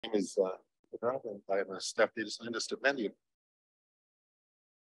name is Raff, and I'm a staff data scientist at Mandiant.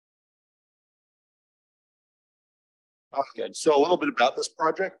 Okay, so a little bit about this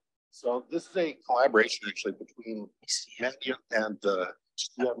project. So this is a collaboration actually between Mandiant and the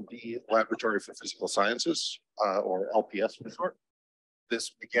CMD Laboratory for Physical Sciences, or LPS for short.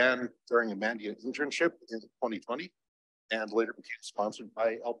 This began during a Mandiant internship in 2020 and later became sponsored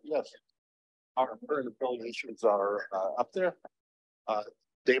by LPS. Our current affiliations are up there.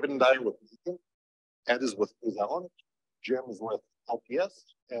 David and I are with Mandiant, Ed is with New Zealand, Jim is with LPS,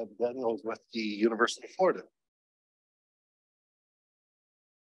 and Daniel is with the University of Florida.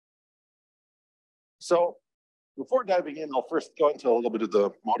 So before diving in, I'll first go into a little bit of the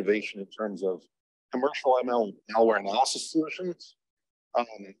motivation in terms of commercial ML malware analysis solutions,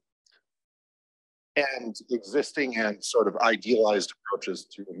 and existing and sort of idealized approaches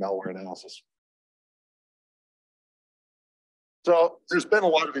to malware analysis. So there's been a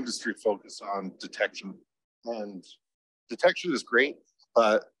lot of industry focus on detection, and detection is great,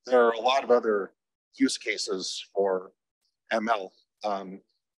 but there are a lot of other use cases for ML.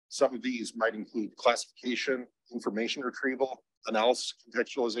 Some of these might include classification, information retrieval, analysis,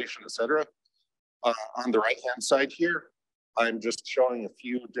 contextualization, et cetera. On the right-hand side here, I'm just showing a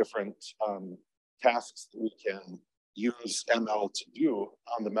few different tasks that we can use ML to do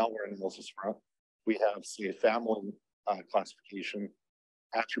on the malware analysis front. We have, say, family classification,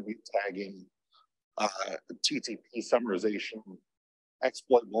 attribute tagging, TTP summarization,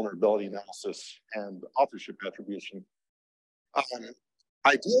 exploit vulnerability analysis, and authorship attribution.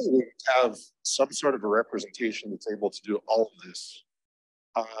 Ideally, we have some sort of a representation that's able to do all of this.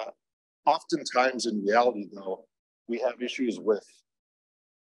 Oftentimes in reality, though, we have issues with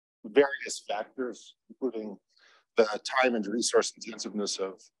various factors, including the time and resource intensiveness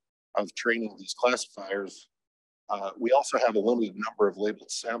of training these classifiers. We also have a limited number of labeled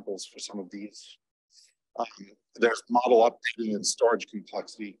samples for some of these. There's model updating and storage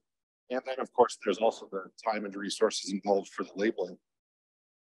complexity. And then, of course, there's also the time and resources involved for the labeling.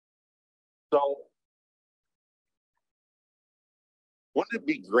 So wouldn't it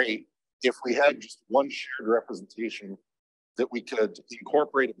be great if we had just one shared representation that we could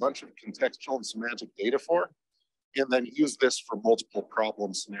incorporate a bunch of contextual and semantic data for, and then use this for multiple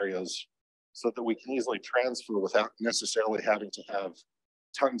problem scenarios so that we can easily transfer without necessarily having to have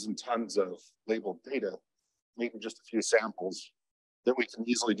tons and tons of labeled data, maybe just a few samples that we can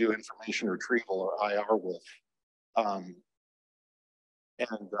easily do information retrieval or IR with.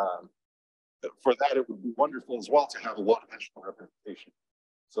 For that, it would be wonderful as well to have a low-dimensional representation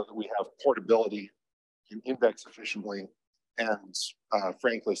so that we have portability, can index efficiently, and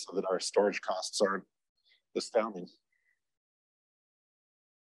frankly, so that our storage costs aren't astounding.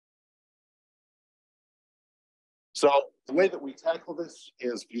 So the way that we tackle this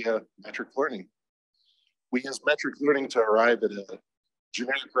is via metric learning. We use metric learning to arrive at a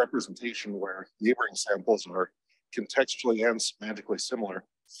generic representation where neighboring samples are contextually and semantically similar.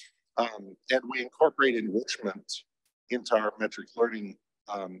 And we incorporate enrichment into our metric learning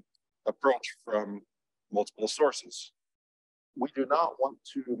approach from multiple sources. We do not want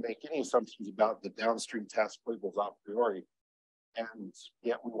to make any assumptions about the downstream task labels a priori, and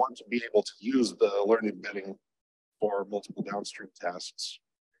yet we want to be able to use the learn embedding for multiple downstream tasks,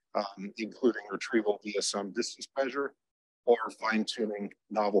 including retrieval via some distance measure or fine-tuning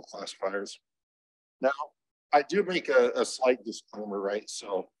novel classifiers. Now, I do make a slight disclaimer, right?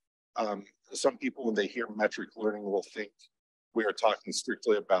 So some people, when they hear metric learning, will think we are talking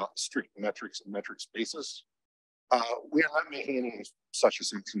strictly about strict metrics and metric spaces. We are not making any such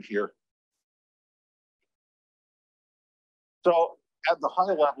assumption here. So at the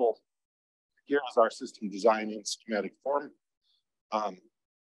high level, here is our system design in schematic form.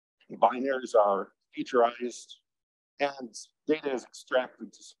 Binaries are featureized, and data is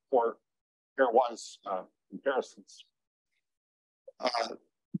extracted to support pairwise comparisons.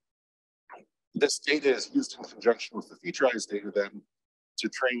 This data is used in conjunction with the featureized data then to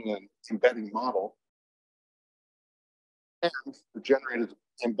train an embedding model. And the generated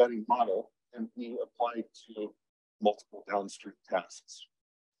embedding model can be applied to multiple downstream tasks.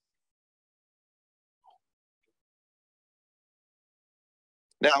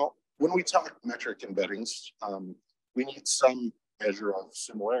 Now, when we talk metric embeddings, we need some measure of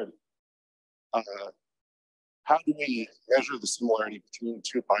similarity. How do we measure the similarity between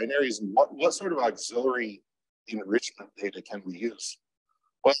two binaries, and what sort of auxiliary enrichment data can we use?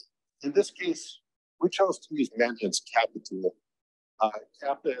 Well, in this case, we chose to use Mandiant's Kappa tool.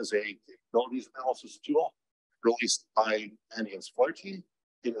 Kappa is a capabilities analysis tool released by Mandiant's Flare team.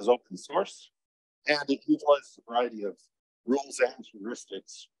 It is open source, and it utilizes a variety of rules and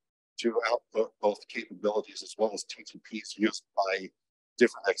heuristics to output both capabilities as well as TTPs used by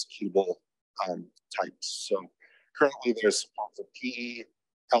different executable types. So currently there's support for PE,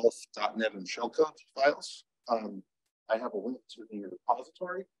 health, .NET, and shellcode files. I have a link to the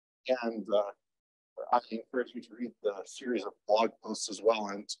repository, and I encourage you to read the series of blog posts as well,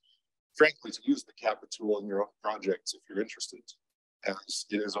 and frankly, to use the Kappa tool in your own projects if you're interested, as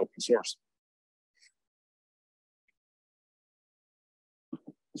it is open source.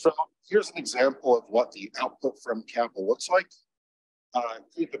 So here's an example of what the output from Kappa looks like.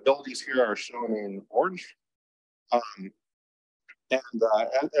 Capabilities here are shown in orange. As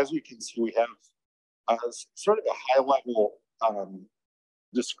you can see, we have sort of a high-level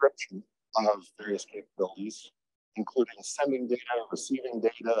description of various capabilities, including sending data, receiving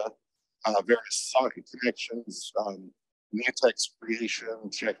data, various socket connections, mutex creation,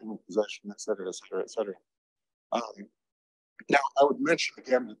 checking possession, et cetera, et cetera, et cetera. Now, I would mention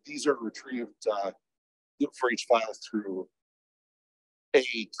again that these are retrieved for each file through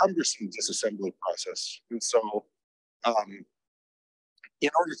a cumbersome disassembly process. And so in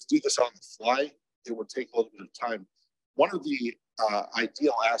order to do this on the fly, it would take a little bit of time. One of the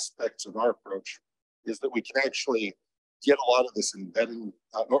ideal aspects of our approach is that we can actually get a lot of this embedding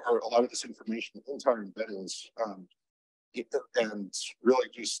or a lot of this information into our embeddings and really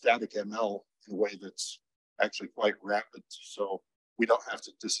do static ML in a way that's actually quite rapid. So we don't have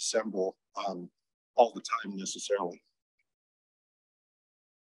to disassemble all the time necessarily.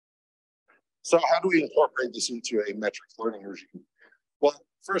 So how do we incorporate this into a metric learning regime? Well,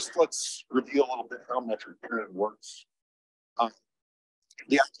 first, let's review a little bit how metric learning works.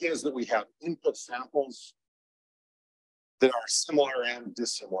 The idea is that we have input samples that are similar and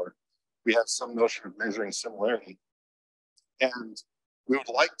dissimilar. We have some notion of measuring similarity. And we would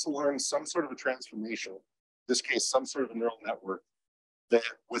like to learn some sort of a transformation, in this case, some sort of a neural network that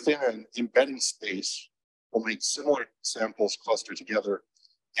within an embedding space will make similar samples cluster together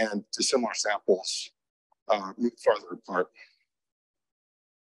and dissimilar samples move farther apart.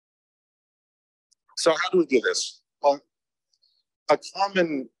 So how do we do this? Well, a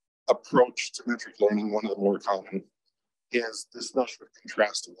common approach to metric learning, one of the more common, is this notion of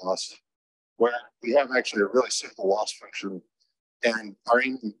contrastive loss, where we have actually a really simple loss function, and are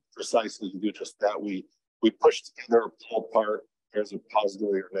aiming precisely to do just that. We push together a pull apart pairs of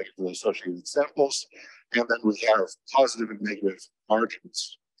positively or negatively associated samples, and then we have positive and negative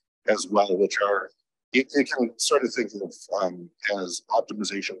margins as well, which are, you can sort of think of as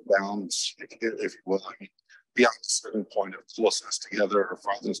optimization bounds, if you will. I mean, beyond a certain point of closeness together or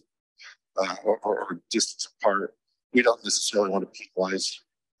farthest or distance apart, we don't necessarily want to penalize.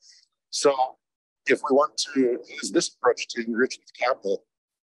 So if we want to use this approach to enrich with Kappa,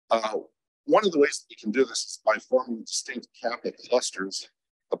 one of the ways that we can do this is by forming distinct Kappa clusters,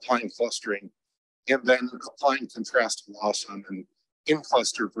 applying clustering, and then applying contrastive loss on an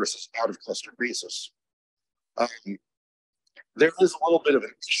in-cluster versus out-of-cluster basis. There is a little bit of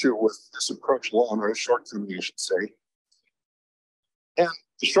an issue with this approach alone, or a shortcoming, I should say. And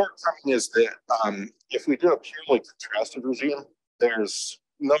the shortcoming is that if we do a purely contrastive regime, there's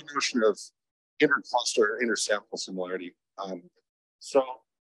no notion of inter-cluster, inter-sample similarity.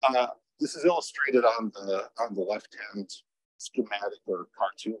 This is illustrated on the left-hand schematic or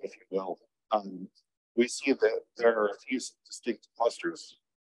cartoon, if you will. We see that there are a few distinct clusters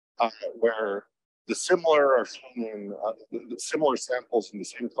where the similar are shown in the similar samples in the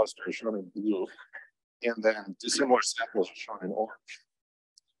same cluster are shown in blue, and then dissimilar samples are shown in orange.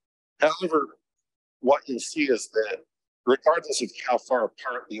 However, what you'll see is that regardless of how far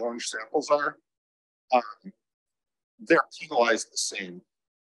apart the orange samples are, they're penalized the same.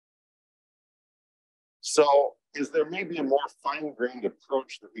 So is there maybe a more fine-grained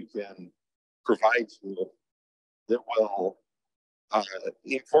approach that we can provide to it that will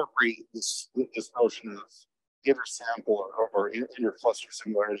incorporate this notion of inter-sample or inter-cluster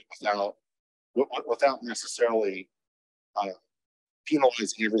similarity without necessarily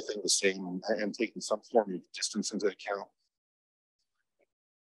penalizing everything the same and taking some form of distance into account?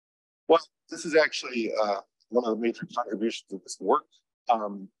 Well, this is actually one of the major contributions of this work.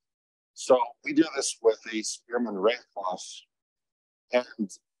 So we do this with a Spearman rank loss. And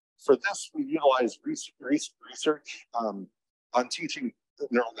for this, we utilize research on teaching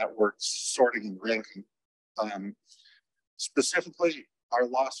neural networks sorting and ranking. Specifically, our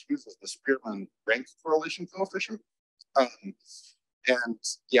loss uses the Spearman rank correlation coefficient. And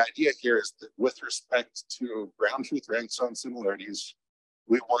the idea here is that with respect to ground truth rank zone similarities,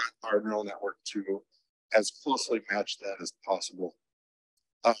 we want our neural network to as closely match that as possible.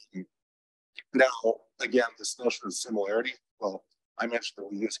 Now, again, this notion of similarity. Well, I mentioned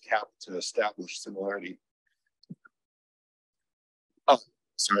that we use CAP to establish similarity. Oh,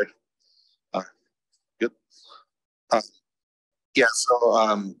 sorry. Good. Yeah.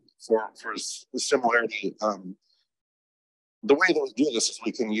 So for the similarity, the way that we do this is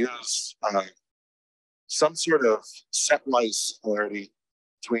we can use some sort of set-wise similarity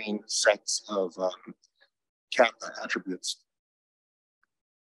between sets of CAP attributes.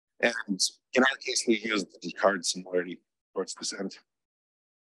 And in our case, we use the Descartes similarity towards this end.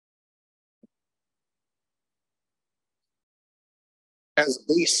 As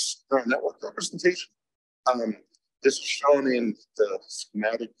a base network representation, this is shown in the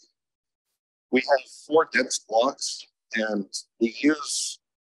schematic. We have 4 dense blocks, and we use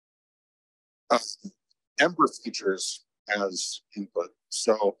Ember features as input.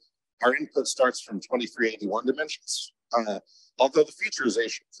 So our input starts from 2381 dimensions. Although the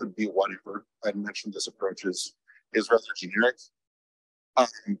featurization could be whatever, I mentioned this approach is rather generic.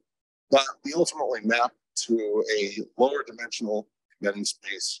 But we ultimately map to a lower dimensional embedding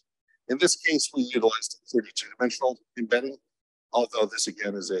space. In this case, we utilized 32-dimensional embedding, although this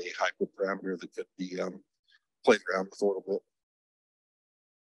again is a hyperparameter that could be played around with a little bit.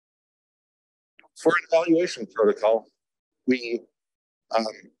 For an evaluation protocol, we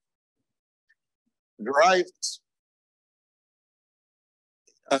derived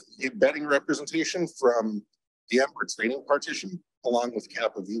embedding representation from the Ember training partition, along with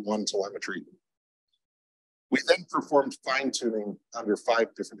kappa v1 telemetry. We then performed fine-tuning under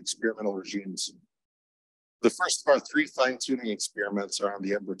 5 different experimental regimes. The first of our 3 fine-tuning experiments are on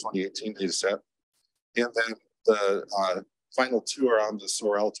the Ember 2018 dataset, and then the final 2 are on the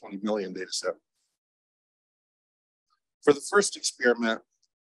Sorel 20 million dataset. For the first experiment,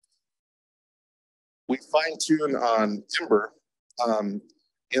 we fine-tune on Ember, and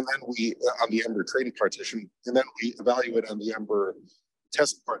then we on the Ember training partition, and then we evaluate on the Ember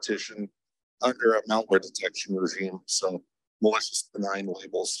test partition under a malware detection regime, so malicious benign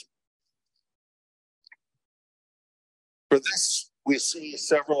labels. For this, we see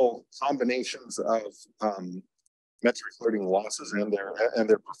several combinations of metric learning losses and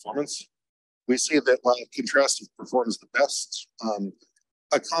their performance. We see that while contrastive performs the best,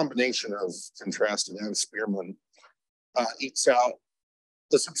 a combination of contrastive and Spearman ekes out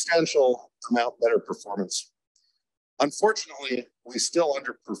a substantial amount better performance. Unfortunately, we still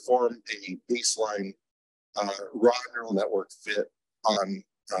underperform a baseline raw neural network fit on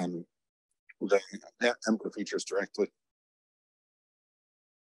the Ember features directly.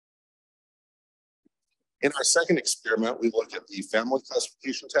 In our second experiment, we look at the family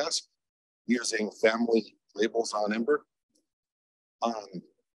classification task using family labels on Ember.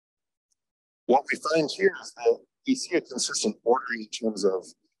 What we find here is that we see a consistent ordering in terms of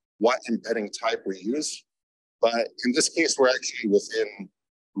what embedding type we use. But in this case, we're actually within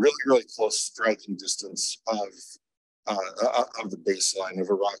really, really close striking distance of the baseline of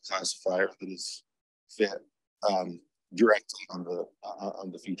a raw classifier that is fit directly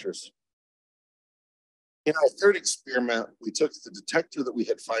on the features. In our third experiment, we took the detector that we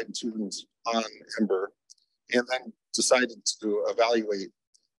had fine-tuned on Ember and then decided to evaluate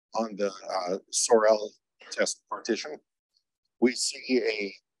on the Sorel test partition. We see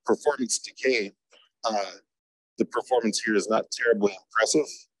a performance decay. The performance here is not terribly impressive,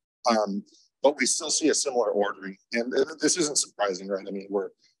 but we still see a similar ordering. And this isn't surprising, right? I mean,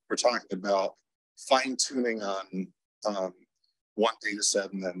 we're talking about fine-tuning on one data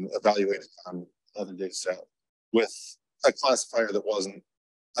set and then evaluating on another data set with a classifier that wasn't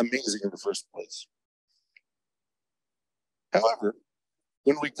amazing in the first place. However,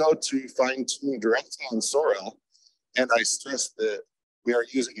 when we go to fine-tune directly on Sorel, and I stress that we are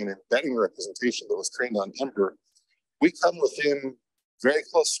using an embedding representation that was trained on Ember, we come within very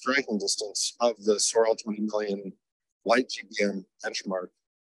close striking distance of the Sorel 20 million light GBM benchmark.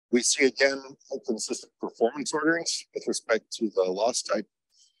 We see again consistent performance orderings with respect to the loss type.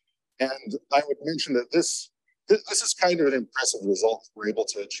 And I would mention that this is kind of an impressive result. We're able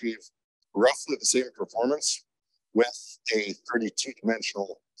to achieve roughly the same performance with a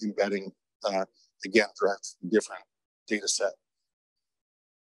 32-dimensional embedding, again, perhaps different data set.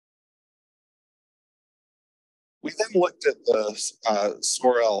 We then looked at the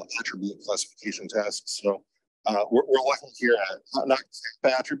Sorel attribute classification task. So we're looking here at not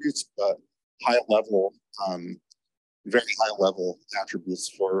attributes, but high-level, very high-level attributes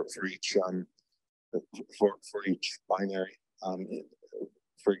for each binary.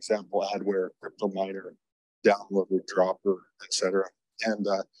 For example, adware, crypto miner, downloader, dropper, etc. And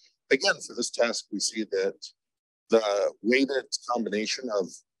again, for this task, we see that the weighted combination of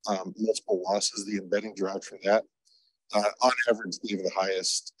multiple losses, the embedding derived from that, on average, leave the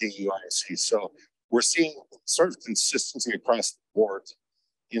highest AUIC. So we're seeing sort of consistency across the board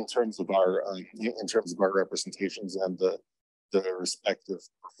in terms of our representations and the respective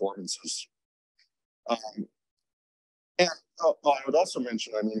performances. And I would also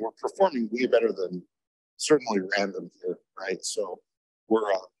mention, I mean, we're performing way better than certainly random here, right? So we're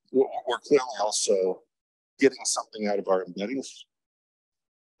clearly also getting something out of our embeddings.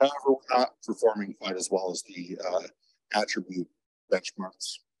 However, we're not performing quite as well as the attribute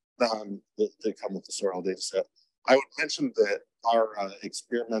benchmarks that come with the Sorrel data set. I would mention that our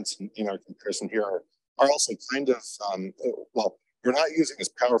experiments in our comparison here are also kind of, well, we're not using as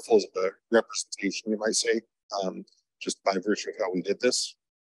powerful as a representation, you might say, just by virtue of how we did this.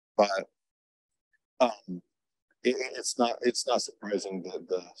 But it's not surprising that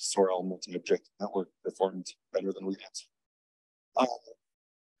the Sorrel multi-objective network performed better than we did.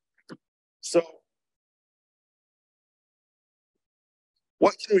 So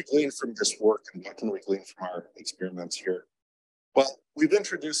what can we glean from this work and what can we glean from our experiments here? Well, we've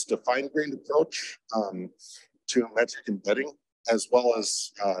introduced a fine-grained approach to metric embedding, as well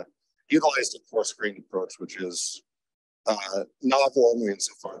as utilized a coarse-grained approach, which is novel only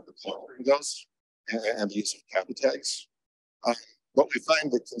insofar as the clustering goes and the use of kappa tags. But we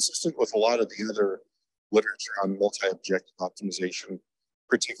find that consistent with a lot of the other literature on multi-objective optimization,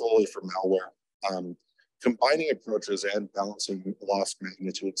 particularly for malware, combining approaches and balancing loss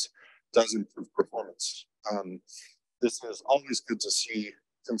magnitudes does improve performance. This is always good to see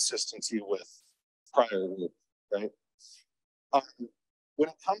consistency with prior work, right? When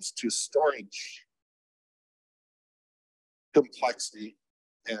it comes to storage complexity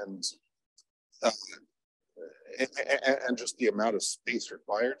and just the amount of space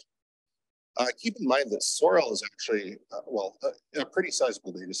required, keep in mind that Sorrel is actually, a pretty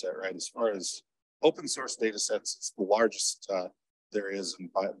sizable data set, right? As far as open source data sets, it's the largest there is,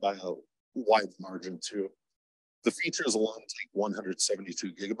 and by a wide margin too. The features alone take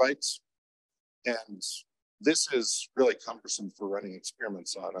 172 gigabytes. And this is really cumbersome for running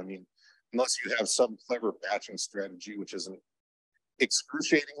experiments on. I mean, unless you have some clever batching strategy, which isn't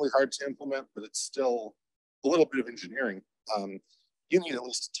excruciatingly hard to implement, but it's still a little bit of engineering. You need at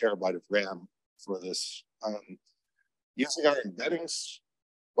least a terabyte of RAM for this. Using our embeddings,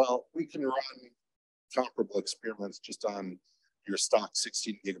 well, we can run comparable experiments just on your stock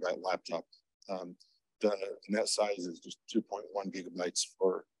 16 gigabyte laptop. The net size is just 2.1 gigabytes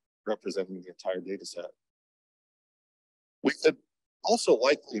for representing the entire data set. We could also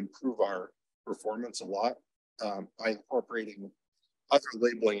likely improve our performance a lot by incorporating other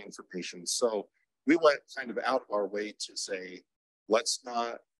labeling information. So we went kind of out of our way to say, let's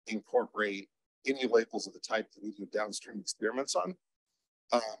not incorporate any labels of the type that we do downstream experiments on.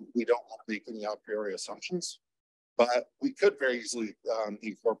 We don't want to make any a priori assumptions, but we could very easily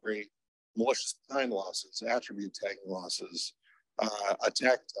incorporate malicious design losses, attribute tagging losses,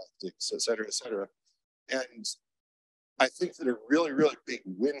 attack tactics, et cetera, et cetera. And I think that a really, really big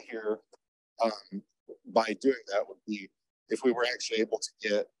win here by doing that would be if we were actually able to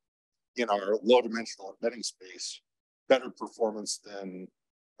get in our low dimensional embedding space better performance than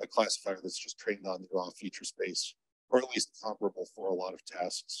a classifier that's just trained on the raw feature space, or at least comparable for a lot of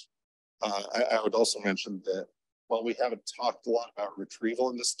tasks. I would also mention that while we haven't talked a lot about retrieval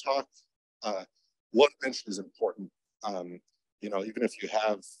in this talk, low dimension is important. You know, even if you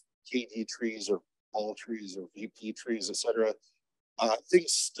have KD trees or all trees or VP trees, et cetera,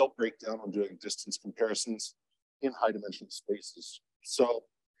 things still break down when doing distance comparisons in high dimensional spaces. So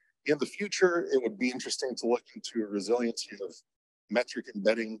in the future, it would be interesting to look into a resiliency of metric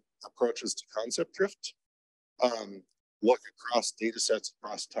embedding approaches to concept drift, look across data sets,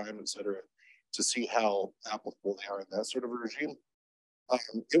 across time, et cetera, to see how applicable they are in that sort of a regime.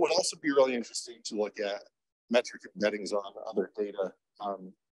 It would also be really interesting to look at metric embeddings on other data,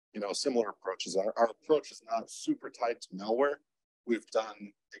 you know, similar approaches. Our approach is not super tied to malware. We've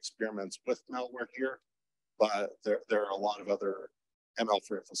done experiments with malware here, but there are a lot of other ML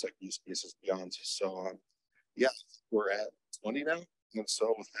for InfoSec use cases beyond. So yeah, we're at 20 now. And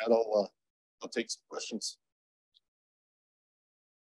so with that, I'll take some questions.